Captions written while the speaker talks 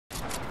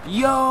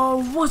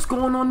Yo, what's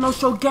going on, No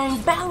Show Gang?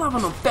 Battle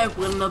I'm back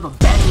with another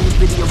banging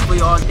video for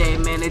y'all day,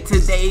 man. In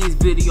today's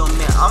video,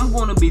 man, I'm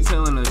gonna be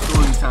telling a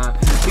story time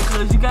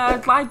because you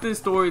guys like this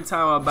story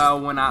time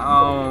about when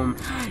I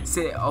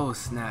said, oh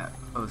snap.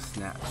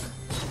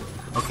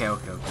 Okay.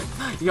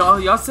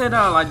 Y'all said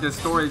like the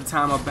story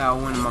time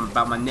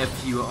about my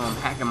nephew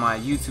hacking my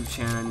YouTube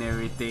channel and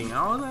everything.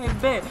 I was like,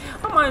 bet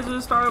I might as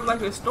well start up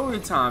like a story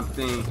time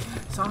thing.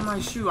 So I'm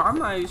like, shoot, I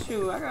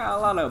got a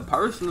lot of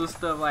personal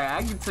stuff. Like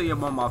I can tell you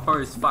about my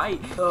first fight.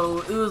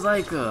 So it was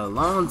like a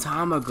long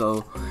time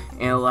ago,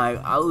 and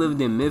like I lived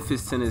in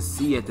Memphis,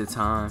 Tennessee at the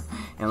time,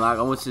 and like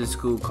I went to a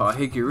school called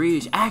Hickory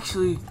Ridge.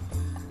 Actually,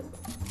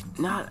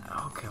 not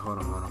okay. Hold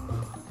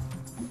on.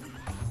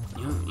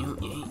 You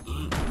ain't.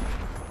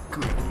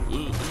 Come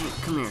here.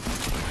 Come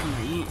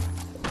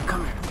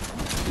here.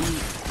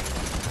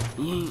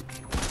 You ain't.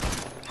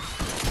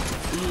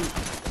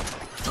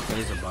 Okay,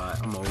 it's a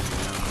bot. I'm over it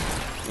now.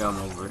 Yeah, I'm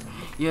over it.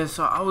 Yeah,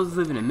 so I was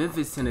living in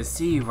Memphis,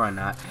 Tennessee right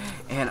now.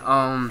 And,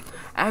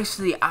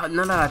 actually,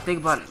 now that I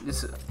think about it,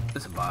 it's a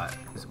bot.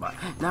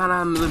 Now that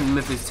I'm living in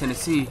Memphis,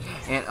 Tennessee,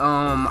 and,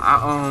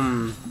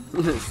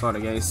 start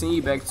again. Send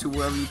you back to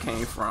wherever you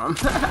came from.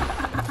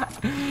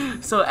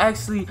 So,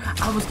 actually,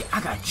 I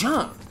got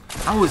jumped.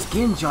 I was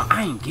getting jumped.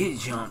 I ain't get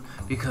jumped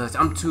because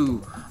I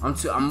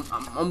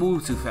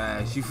move too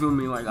fast. You feel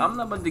me? Like I'm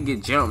not about to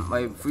get jumped.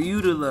 Like for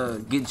you to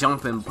get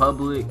jumped in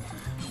public,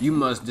 you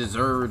must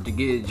deserve to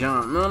get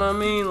jumped. You know what I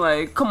mean?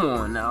 Like come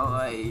on now.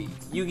 Like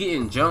you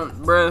getting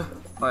jumped, bruh.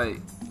 Like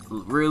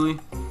really?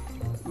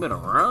 You better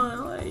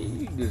run. Like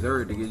you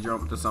deserve to get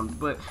jumped or something.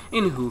 But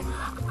anywho,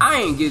 I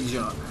ain't get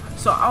jumped.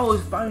 So I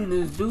was fighting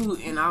this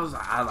dude and I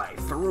like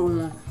threw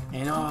him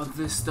and all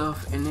this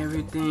stuff and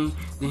everything.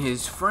 Then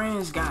his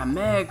friends got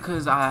mad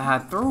cause I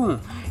had threw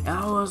him, and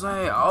I was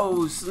like,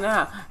 oh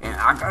snap! And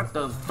I got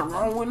the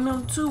throwing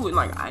them too, and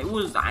like I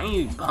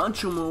ain't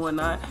punch him or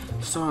whatnot.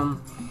 So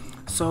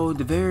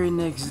the very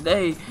next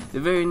day,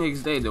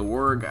 the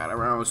word got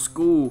around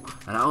school,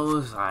 and I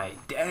was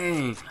like,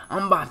 dang,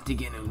 I'm about to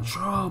get in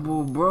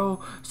trouble, bro.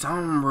 So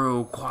I'm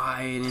real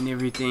quiet and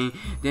everything.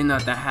 Then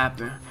nothing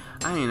happened.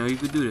 I didn't know you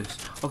could do this.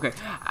 Okay,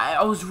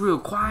 I was real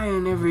quiet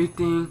and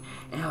everything,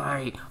 and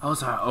like I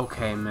was like,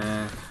 okay,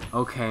 man,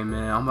 I'm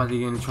about to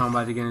get in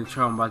trouble.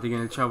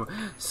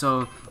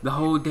 So the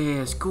whole day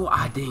at school,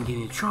 I didn't get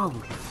in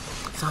trouble.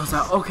 So I was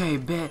like, okay,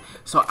 bet.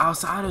 So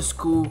outside of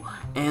school,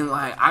 and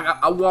like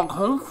I walk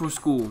home from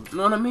school. You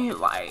know what I mean?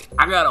 Like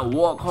I gotta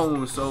walk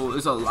home, so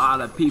it's a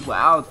lot of people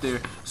out there.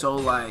 So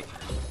like,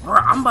 bro,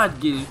 I'm about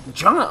to get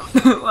jumped.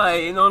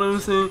 Like, you know what I'm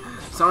saying?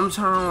 So I'm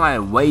trying to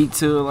like wait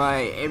till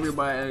like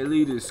everybody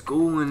leave the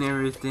school and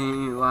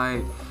everything.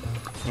 Like,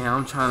 and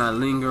I'm trying to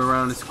linger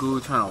around the school,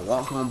 trying to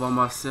walk home by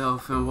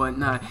myself and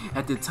whatnot.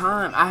 At the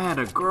time, I had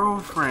a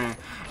girlfriend,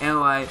 and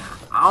like,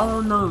 I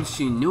don't know if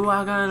she knew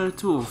I got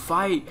into a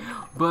fight,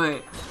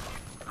 but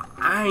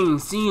I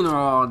ain't seen her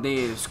all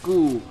day at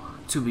school,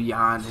 to be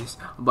honest.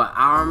 But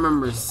I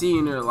remember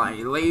seeing her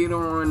like later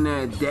on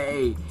that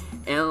day,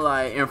 and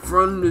like in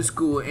front of the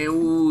school, and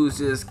we was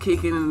just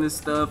kicking in this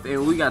stuff,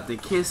 and we got the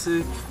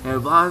kissing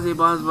and blah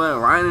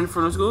right in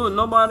front of school, and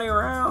nobody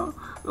around.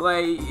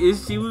 Like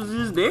she was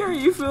just there,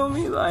 you feel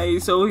me?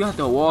 Like so we got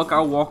to walk.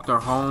 I walked her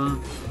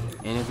home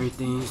and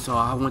everything. So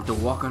I went to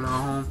walking her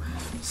home.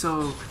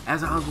 So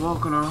as I was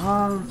walking her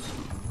home,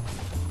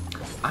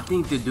 I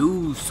think the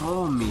dude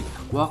saw me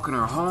walking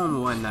her home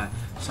and whatnot.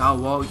 So I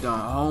walked her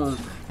home,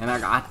 and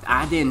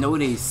I didn't know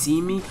they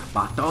see me, but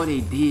I thought they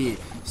did.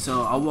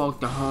 So I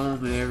walked her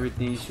home and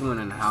everything. She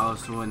went in the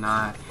house and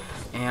whatnot,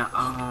 and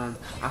I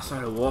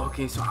started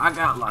walking. So I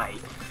got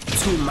like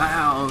 2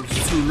 miles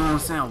to, you know what I'm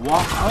saying,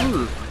 walk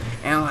home,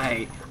 and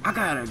like I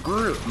got a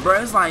grip,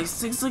 bro. It's like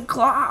 6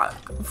 o'clock,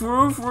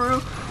 for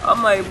real.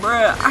 I'm like,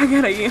 bro, I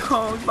gotta get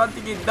home. It's about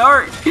to get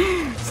dark.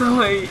 So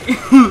like,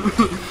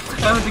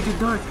 about to get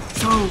dark.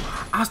 So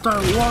I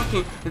started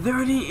walking, and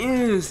there he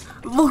is,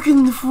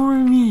 looking for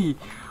me,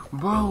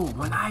 bro.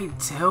 When I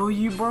tell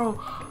you, bro,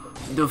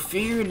 the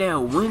fear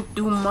that went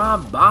through my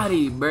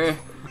body, bruh.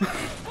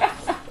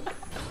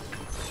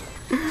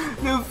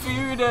 The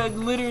fear that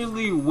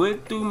literally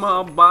went through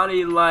my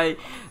body, like,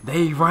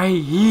 they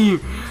right here.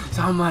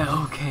 So I'm like,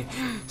 okay.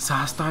 So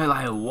I started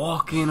like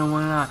walking and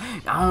whatnot.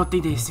 I don't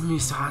think they see me,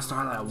 so I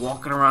started like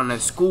walking around the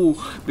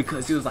school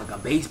because it was like a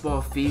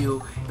baseball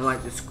field, and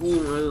like the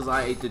school, it was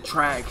like the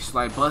tracks,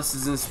 like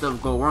buses and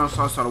stuff go around.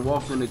 So I started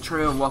walking the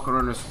trail, walking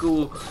around the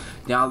school.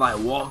 Then I like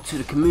walked to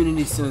the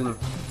community center.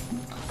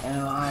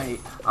 And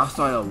like I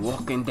started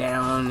walking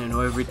down and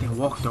everything,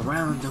 walked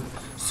around them.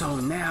 So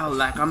now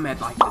like I'm at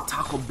like the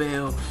Taco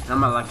Bell, and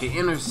I'm at like an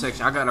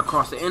intersection. I gotta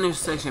cross the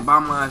intersection by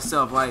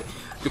myself. Like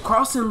the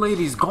crossing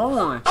lady's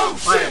gone.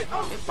 Like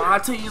if I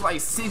tell you, it's like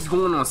 6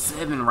 going on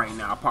 7 right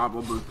now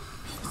probably.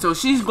 So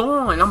she's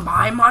gone. I'm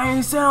by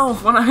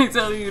myself when I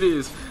tell you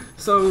this.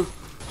 So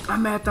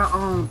I'm at the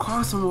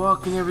crossing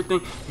walk and everything.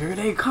 Here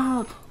they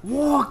come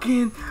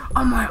walking.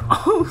 I'm like,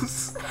 oh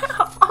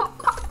snap, I'm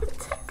about to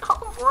take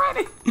off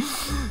running.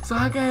 So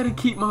I gotta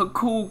keep my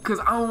cool, cause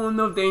I don't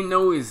know if they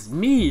know it's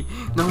me.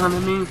 Know what I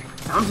mean?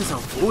 I'm just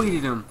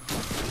avoiding them.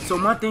 So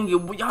my thing is,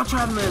 y'all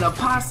traveling in a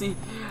posse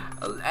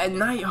at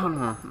night. Hold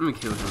on, let me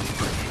kill him real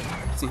quick.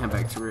 See him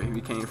back to where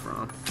he came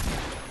from.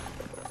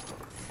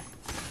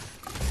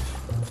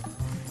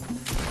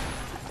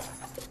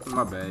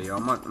 My bad, y'all.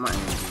 My aim's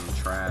being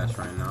trash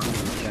right now.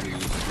 I'm gotta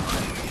use my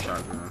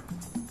shotgun.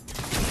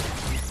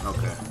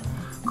 Okay,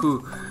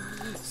 cool.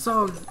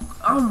 So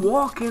I'm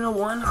walking or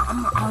whatnot.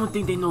 I don't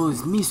think they know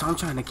it's me, so I'm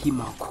trying to keep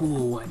my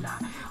cool or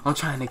whatnot. I'm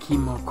trying to keep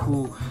my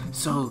cool.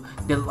 So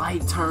the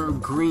light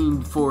turned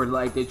green for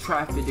like the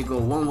traffic to go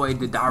one way,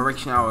 the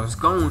direction I was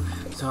going.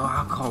 So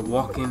I called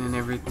walking and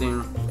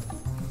everything.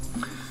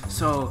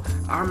 So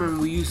I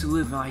remember we used to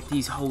live in like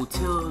these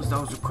hotels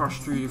that was across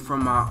the street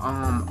from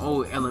my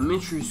old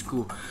elementary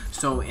school.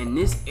 So in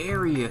this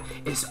area,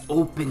 it's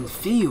open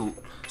field.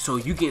 So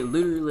you can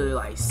literally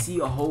like see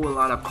a whole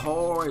lot of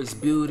cars,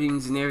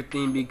 buildings, and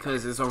everything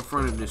because it's in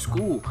front of the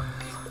school.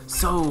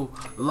 So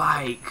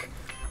like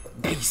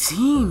they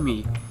seen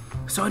me.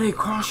 So they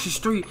cross the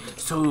street.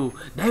 So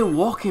they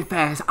walking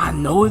fast. I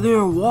know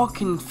they're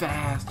walking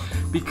fast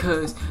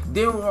because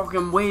they're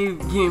walking way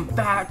getting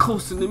fast,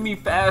 closer to me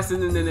faster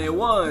than they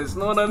was.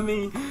 Know what I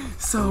mean?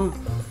 So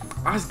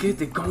I just get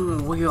to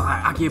going way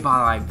like I get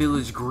by like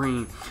Village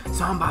Green.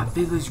 So I'm by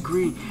Village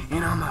Green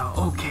and I'm like,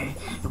 okay,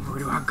 where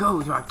do I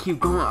go? Do I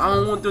keep going? I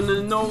don't want them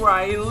to know where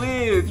I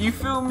live. You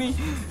feel me?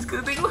 It's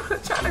cause they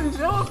trying to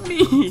jump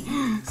me.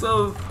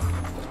 So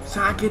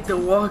I get to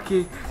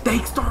walking, they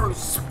start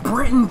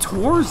sprinting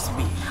towards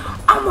me.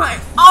 I'm like,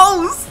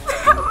 oh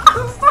snap!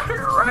 I started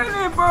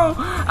running, bro.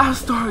 I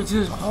just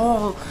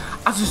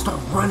start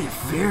running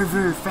very,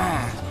 very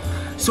fast.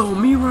 So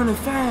me running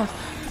fast,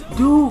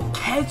 dude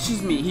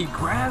catches me. He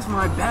grabs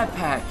my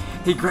backpack.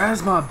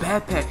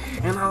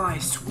 And I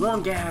like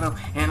swung at him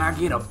and I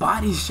get a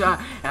body shot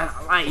and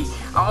I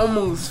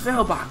almost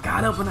fell, but I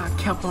got up and I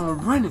kept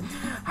on running.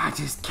 I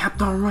just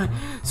kept on running.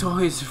 So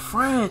his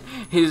friend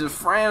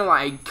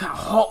like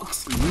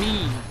hawks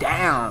me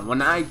down.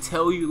 When I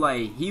tell you,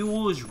 like, he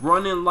was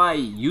running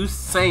like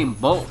Usain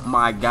Bolt,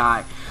 my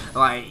guy.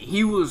 Like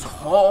he was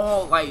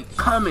like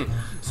coming.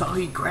 So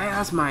he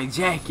grabs my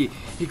jacket.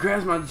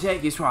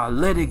 So I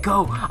let it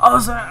go. I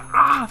was like,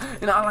 ah,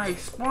 and I like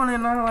spun it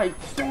and I like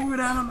threw it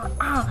out of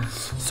my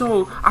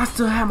So I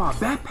still have my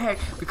backpack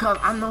because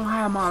I know I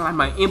have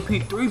my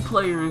MP3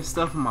 player and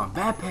stuff in my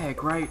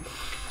backpack, right?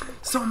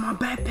 So my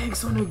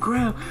backpack's on the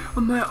ground.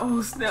 I'm like,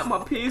 oh snap, my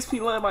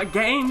PSP, like my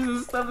games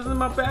and stuff is in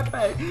my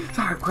backpack.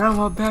 So I grabbed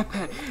my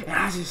backpack and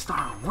I just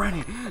started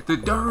running. The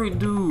dirty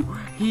dude,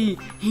 he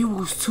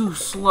was too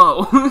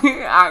slow.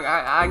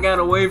 I got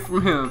away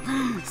from him.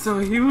 So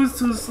he was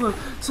too slow.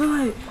 So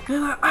like they're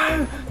like,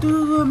 ah,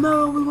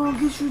 Mellow, we gonna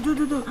get you.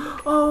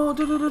 Oh,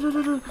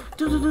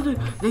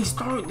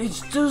 they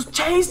just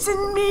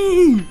chasing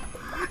me.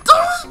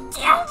 Just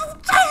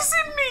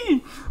chasing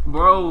me,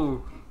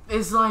 bro.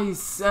 It's like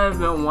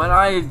 7. When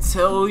I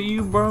tell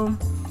you, bro,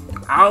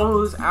 I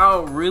was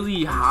out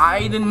really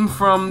hiding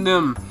from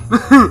them.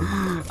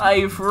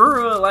 Like,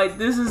 for real, like,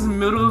 this is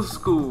middle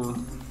school.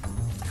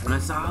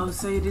 And so I would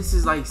say this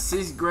is like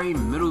 6th grade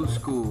middle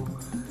school.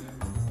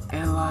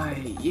 And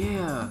like,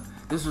 yeah,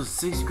 this was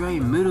 6th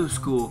grade middle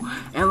school.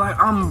 And like,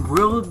 I'm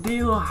real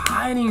deal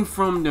hiding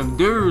from them.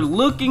 They're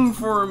looking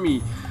for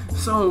me.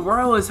 So where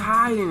I was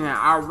hiding at,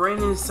 I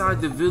ran inside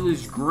the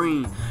Village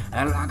Green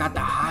and I got to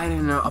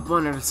hiding up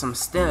under some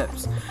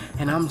steps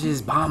and I'm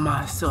just by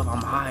myself.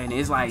 I'm hiding.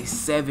 It's like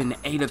 7,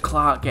 8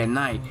 o'clock at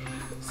night.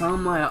 So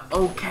I'm like,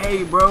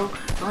 okay, bro.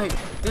 Like,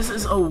 this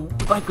is I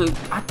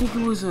think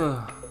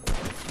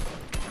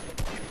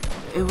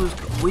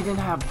we didn't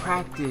have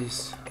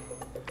practice.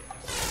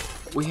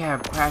 We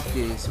had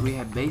practice. We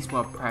had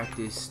baseball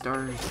practice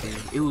Thursday.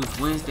 It was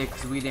Wednesday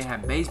because we didn't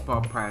have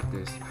baseball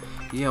practice.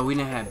 Yeah, we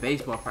didn't have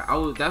baseball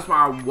practice. That's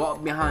why I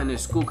walked behind the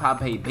school because I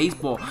played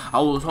baseball.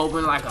 I was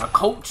hoping like a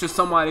coach or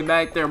somebody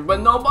back there, but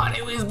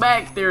nobody was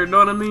back there, you know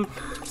what I mean?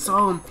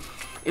 So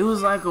it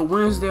was like a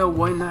Wednesday or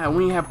one night.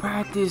 We didn't have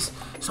practice.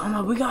 So I'm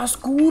like, we got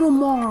school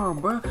tomorrow,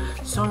 bro.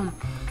 So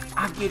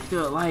I get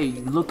to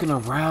like looking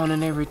around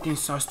and everything,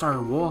 so I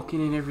started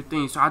walking and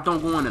everything. So I don't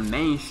go on the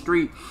main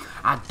street.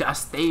 I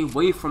stay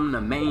away from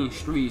the main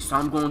street. So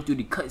I'm going through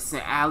the cuts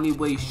and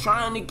alleyways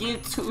trying to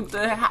get to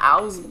the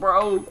house,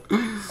 bro.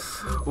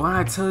 When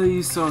I tell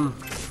you some,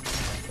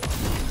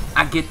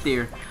 I get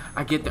there.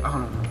 Hold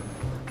on.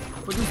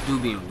 But this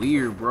dude being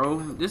weird, bro.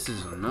 This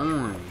is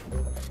annoying.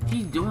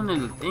 He's doing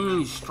the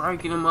thing,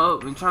 striking him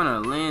up and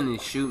trying to land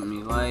and shoot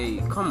me.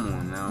 Like, come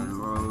on now,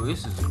 bro.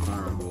 This is a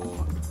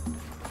cornball.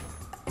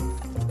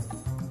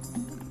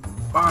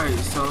 Alright,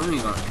 so let me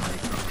go.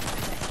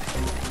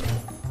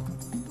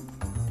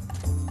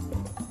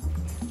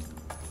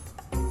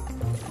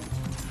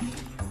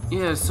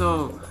 Yeah,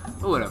 so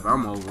whatever,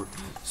 I'm over it.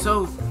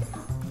 So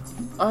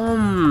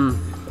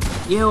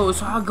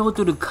so I go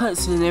through the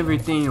cuts and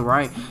everything,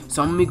 right?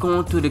 So I'm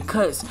going through the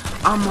cuts.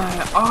 I'm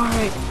like,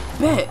 alright,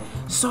 bet.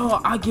 So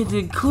I get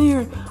it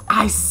clear.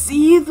 I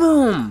see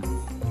them.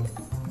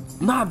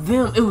 Not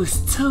them, it was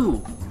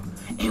two.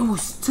 It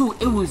was two.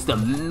 It was the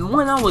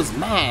one I was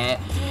mad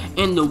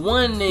and the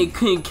one that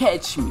couldn't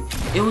catch me.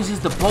 It was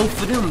just the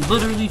both of them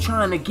literally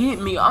trying to get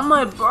me. I'm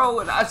like, bro,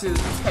 and I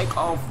just take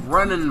off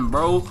running,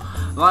 bro.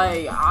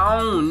 Like, I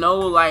don't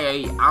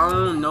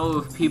know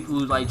if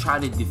people like try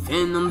to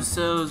defend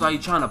themselves,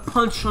 like trying to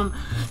punch them,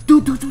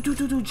 trying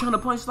to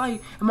punch,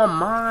 like in my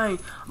mind,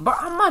 but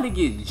I'm about to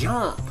get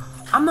jumped.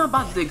 I'm not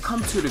about to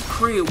come to the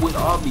crib with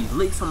all these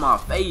licks on my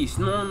face,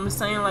 you know what I'm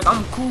saying? Like,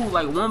 I'm cool,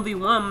 like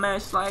 1v1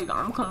 match, like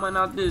I'm coming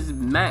out this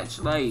match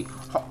like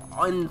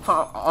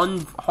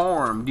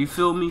unharmed, you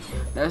feel me?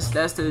 That's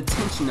the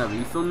intention of it,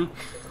 you feel me?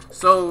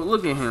 So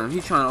look at him,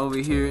 he's trying to over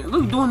here,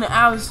 look, doing the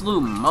absolute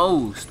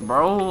most,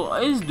 bro.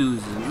 This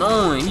dude's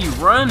annoying, he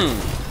running.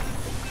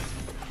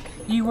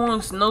 He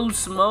wants no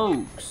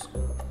smokes.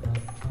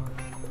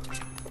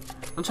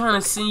 I'm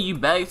trying to send you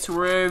back to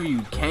wherever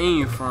you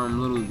came from,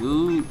 little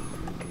dude.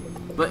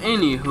 But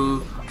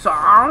anywho, so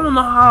I don't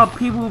know how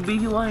people be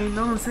like, you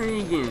know what I'm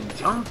saying, getting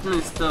jumped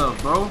and stuff,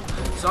 bro.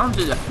 So I'm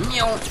just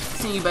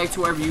send you back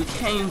to wherever you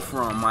came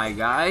from, my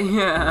guy.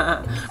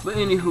 Yeah. But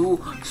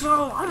anywho,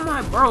 so I'm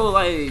like, bro,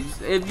 like,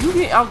 if you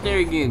get out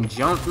there getting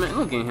jumped, man,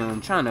 look at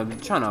him trying to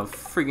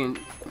freaking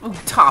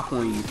top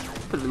on you,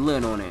 put the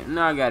lid on it.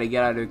 Now I gotta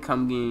get out there,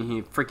 come get in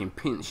here, freaking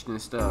pinched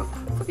and stuff.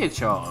 Forget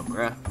y'all,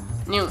 bruh.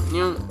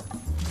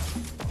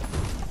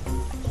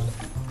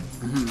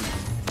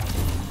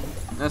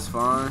 That's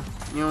fine.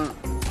 You know,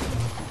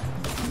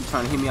 you're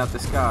trying to hit me out the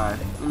sky.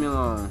 Leave me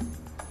alone.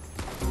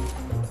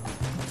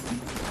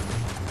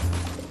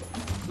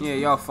 Yeah,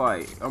 y'all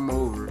fight. I'm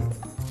over it.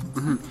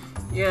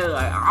 Yeah,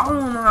 like, I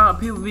don't know how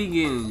people be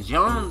getting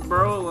jumped,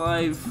 bro.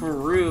 Like, for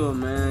real,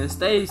 man.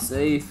 Stay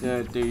safe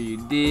out there, you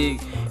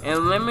dig?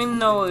 And let me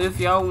know if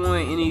y'all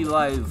want any,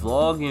 like, more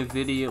vlogging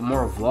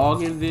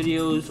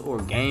videos or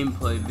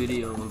gameplay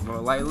videos, bro.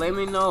 Like, let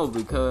me know,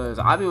 because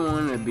I be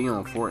wanting to be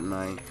on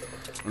Fortnite.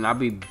 And I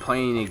be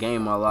playing the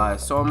game a lot,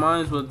 so I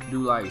might as well do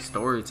like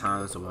story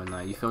times or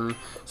whatnot, you feel me?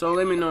 So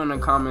let me know in the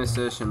comment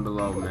section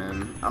below,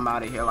 man. I'm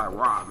out of here like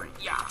Robin,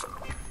 yeah.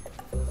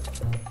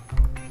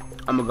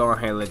 I'm gonna go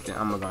ahead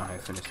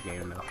and finish the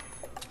game though.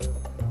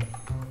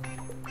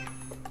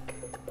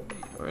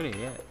 Where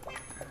they at?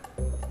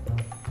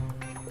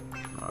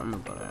 I'm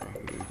gonna go down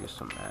here, get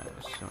some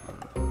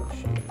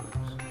shields.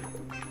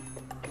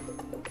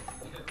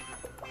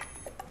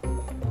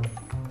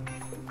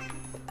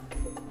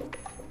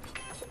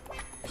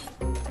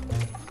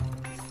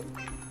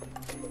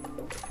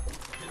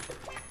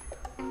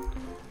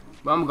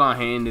 But I'm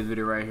gonna end the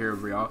video right here,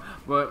 y'all.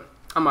 But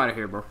I'm out of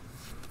here, bro.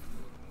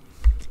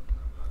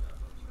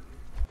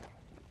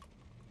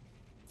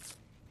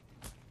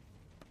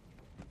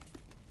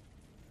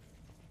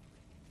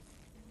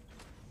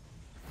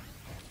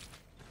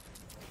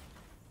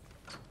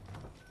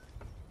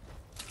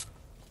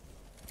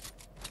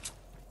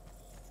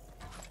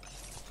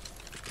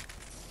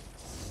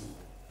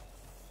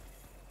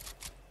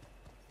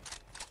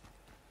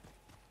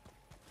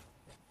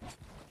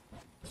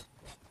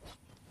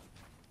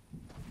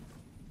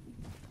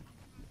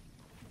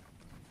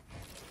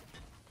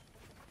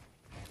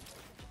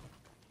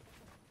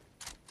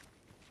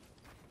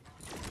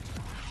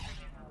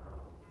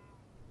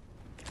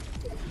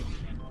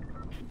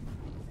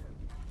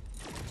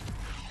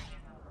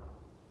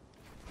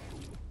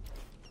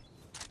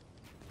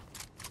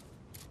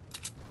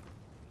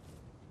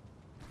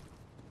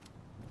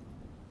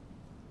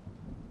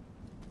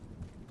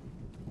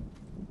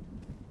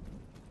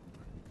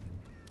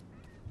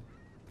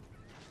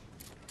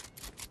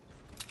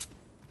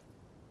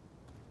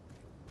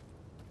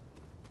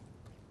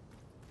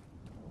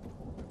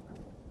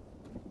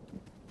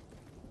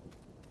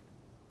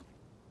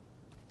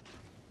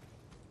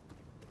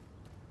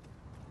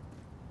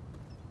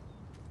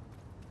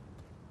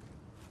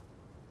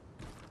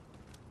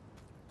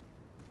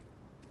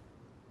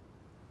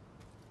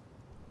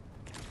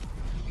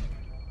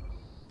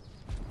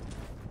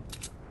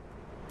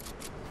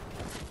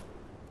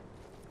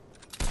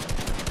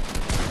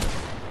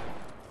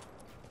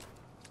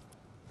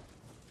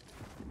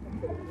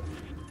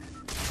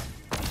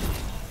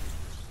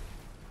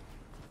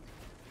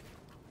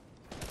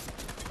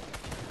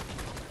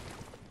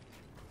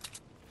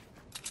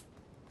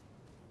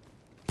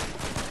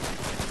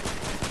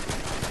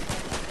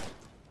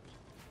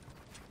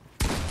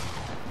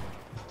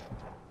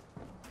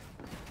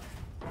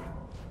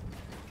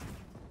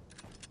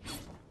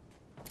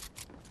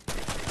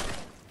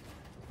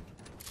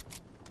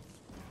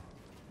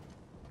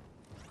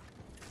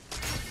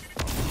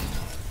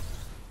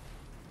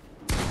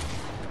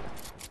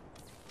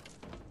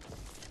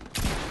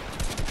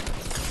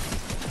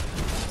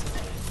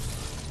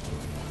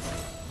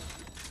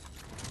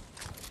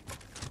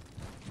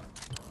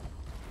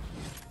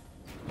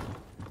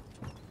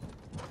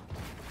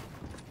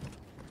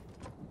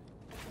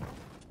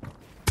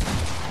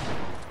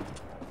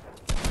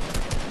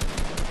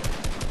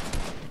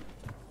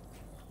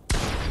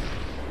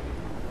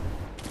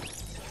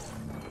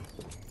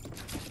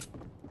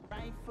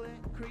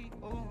 Creep,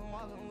 oh, I'm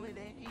walking with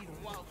that heater.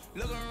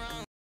 Look around.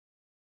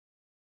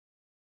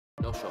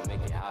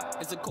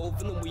 It's a cold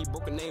feeling when you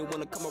broken, they ain't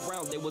wanna come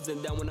around. They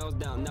wasn't down when I was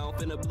down, now I'm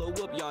finna blow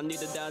up, y'all need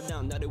to die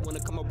down. Now they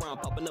wanna come around,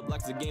 popping up like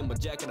it's a game, a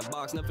jack in a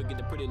box. Never forget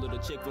the pretty little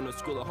chick from the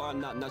school of hard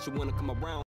knock, now she wanna come around.